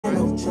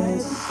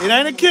It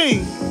ain't a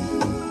king,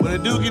 but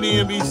it do get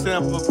the MB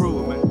stamp of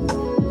approval, man.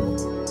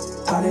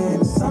 I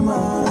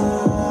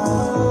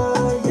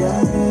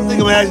think I'm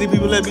gonna ask these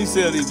people let me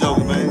sell these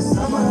jokers, man.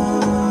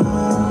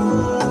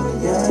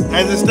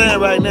 As it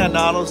stand right now,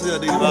 I don't sell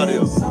these out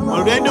here. But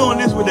if they doing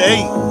this with the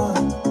 8.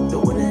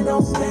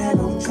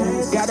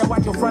 Gotta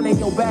watch your front and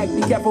your back.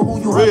 Be careful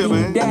who you hug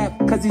and you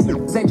dab. Cause these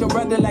niggas ain't your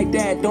brother like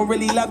that. Don't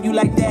really love you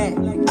like that.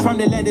 From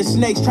the leather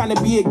snakes, trying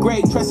to be a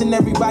great. Trusting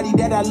everybody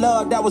that I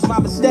love, that was my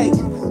mistake.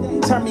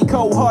 Turn me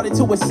cold-hearted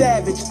to a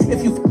savage.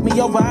 If you f me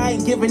over, I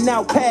ain't giving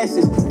out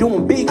passes.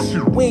 Doing big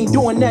shit, we ain't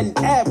doing nothing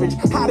average.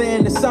 Hotter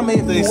in the summer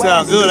if they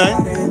sound good, eh?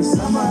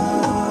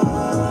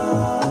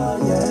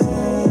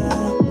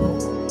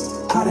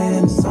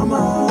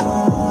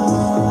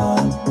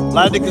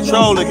 Like the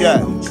controller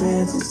guy.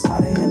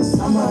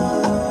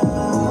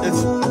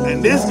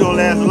 And this gonna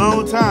last a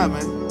long time,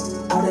 man.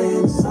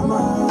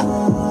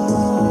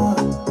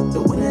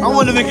 I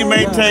wonder if it can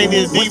maintain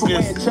this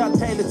deepness.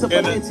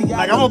 And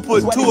like I'm gonna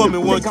put 2 of them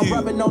in one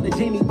cube. And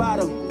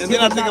then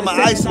I think I'm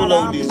gonna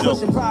isolate these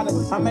jokers.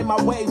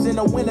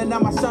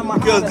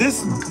 Because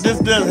this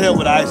does help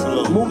with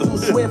isolate.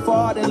 It's a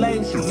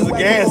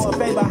gas.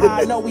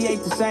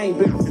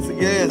 It's a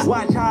gas.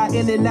 Watch how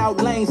in and out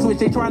lane switch.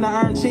 They trying to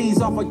earn cheese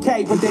off a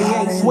cake, but they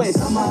ain't Swiss.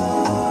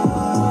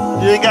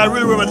 You ain't got to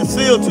really worry about the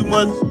seal too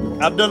much.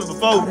 I've done it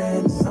before.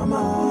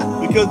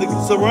 Because the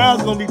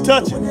surround's gonna be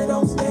touching.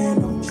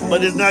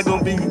 But it's not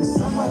gonna be, they're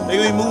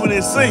gonna be moving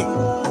in sync.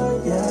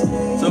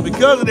 So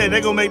because of that,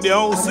 they're gonna make their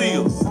own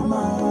seal.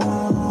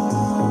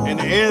 And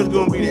the air's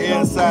gonna be the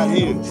air inside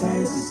here.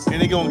 And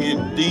they're gonna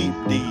get deep,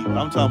 deep.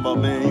 I'm talking about,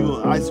 man, you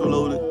gonna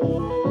isolate it.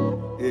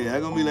 Yeah,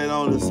 I'm gonna be later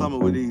on this summer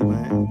with these,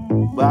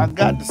 man. But I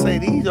got to say,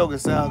 these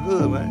jokers sound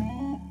good, man.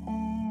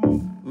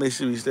 Make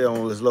sure you stay on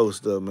all this low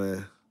stuff,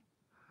 man.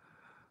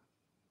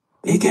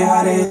 It get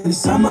hot in the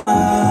summer,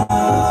 yeah.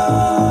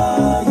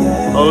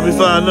 Oh, let me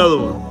find another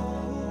one.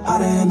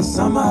 Hot in the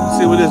summer.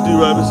 See what this do,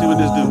 Robert. See what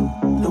this do.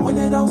 The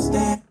winter don't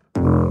stand.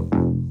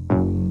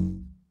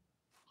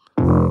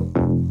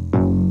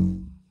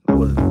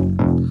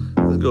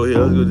 Let's go here.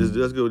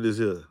 Let's go with this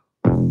here.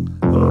 I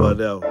don't know about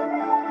that one.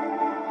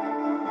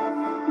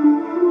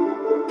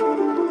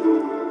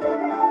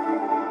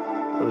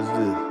 What is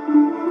this?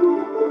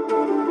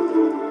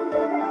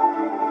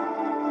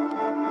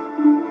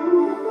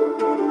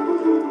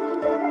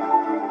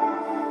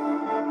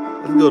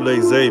 Let's go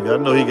to Xavier. I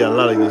know he got a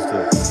lot of good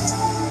stuff.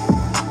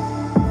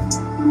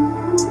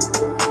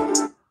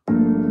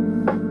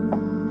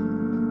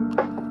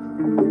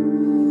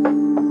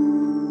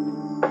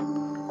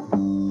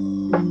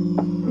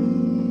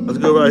 Let's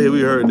go right here.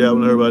 We heard that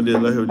one. Heard about this.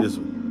 Let's hear this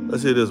one.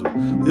 Let's hear this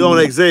one. We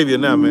on Xavier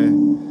now,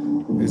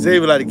 man.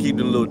 Xavier like to keep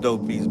them little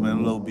dope beats, man.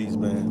 Them little beats,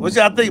 man. What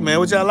y'all think, man?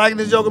 What y'all liking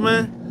this joker,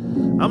 man?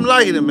 I'm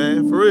liking it,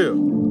 man. For real.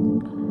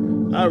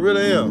 I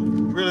really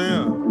am. Really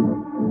am.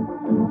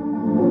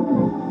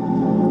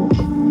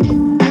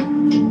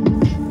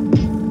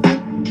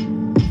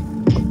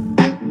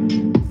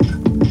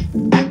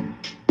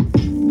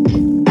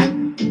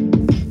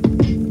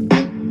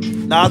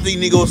 Now I think you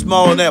need to go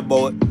small on that,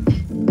 boy.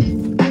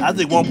 I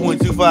think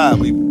 1.25.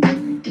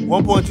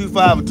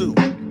 1.25 or 2.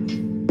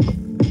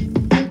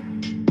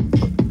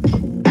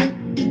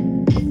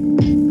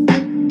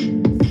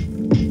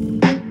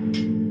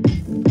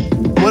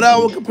 What I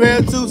would compare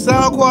it to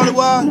sound quality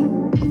wise?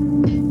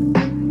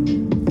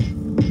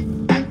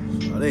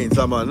 Oh, they ain't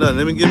talking about nothing.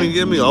 Let me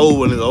give me an old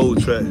one, this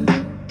old track.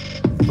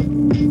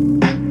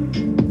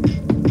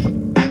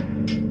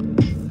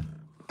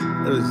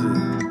 Let me see.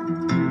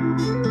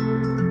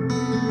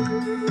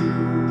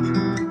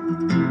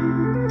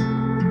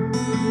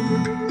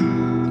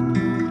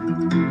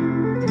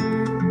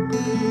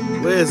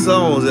 Where's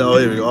songs at? Oh,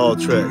 here we go, all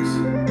tracks.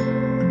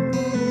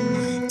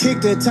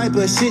 Kick the type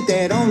of shit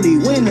that only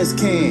winners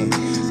can.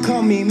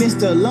 Call me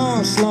Mr.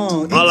 Long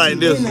Slong. I like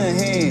this.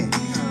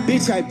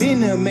 Bitch, I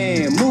been a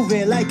man,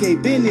 moving like a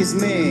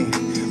businessman.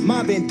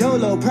 Mobbing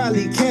Dolo,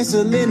 probably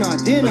canceling our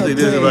dinner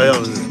plan. Right.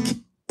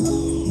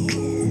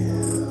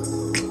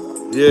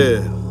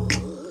 Yeah.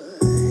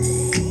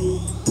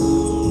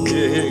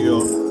 Yeah, here you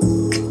go.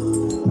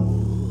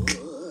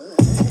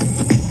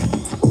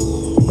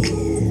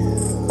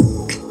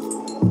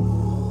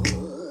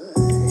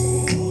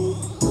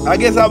 I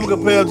guess I would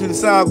compare them to the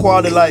sound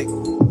quality like.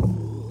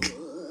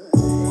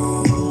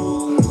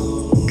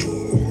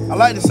 I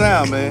like the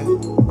sound, man.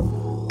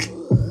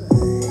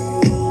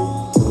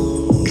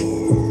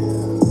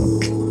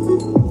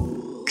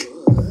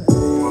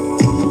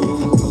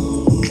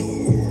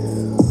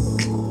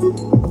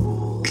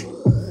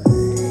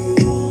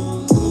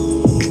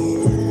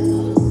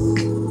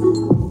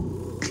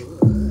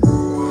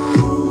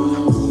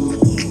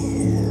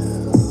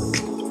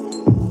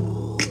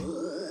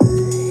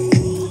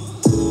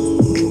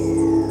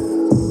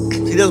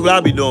 That's what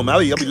I be doing, man. I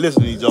be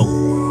listening to these jokes.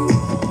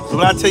 So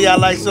when I tell you I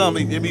like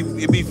something, it be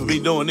for me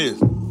doing this.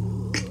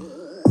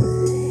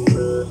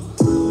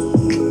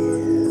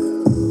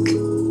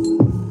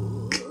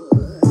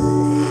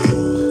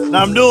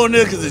 Now I'm doing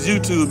this because it's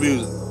YouTube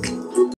music.